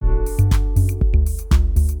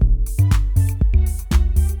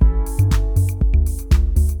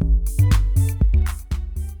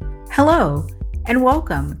Hello, and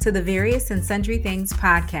welcome to the Various and Sundry Things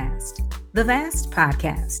podcast, the VAST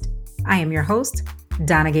podcast. I am your host,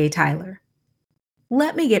 Donna Gay-Tyler.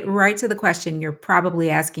 Let me get right to the question you're probably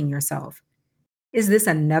asking yourself. Is this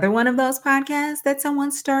another one of those podcasts that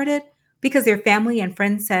someone started because their family and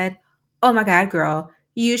friends said, "Oh my God, girl,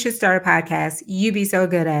 you should start a podcast. You'd be so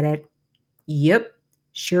good at it." Yep,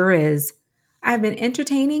 sure is. I've been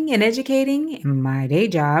entertaining and educating in my day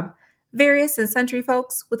job various and sundry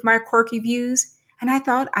folks with my quirky views, and I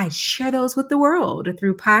thought I'd share those with the world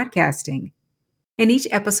through podcasting. In each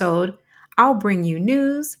episode, I'll bring you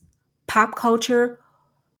news, pop culture,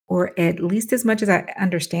 or at least as much as I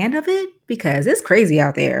understand of it, because it's crazy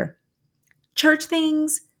out there. Church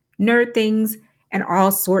things, nerd things, and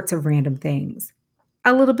all sorts of random things.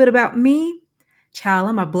 A little bit about me. Child,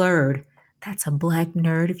 I'm a blerd. That's a black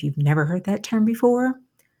nerd if you've never heard that term before.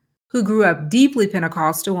 Who grew up deeply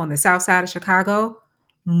Pentecostal on the south side of Chicago.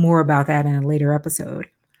 More about that in a later episode.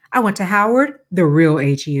 I went to Howard, the real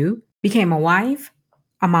HU, became a wife,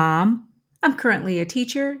 a mom. I'm currently a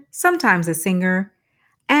teacher, sometimes a singer,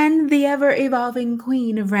 and the ever-evolving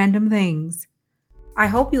queen of random things. I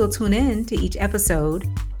hope you'll tune in to each episode,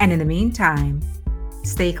 and in the meantime,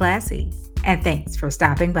 stay classy, and thanks for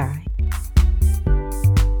stopping by.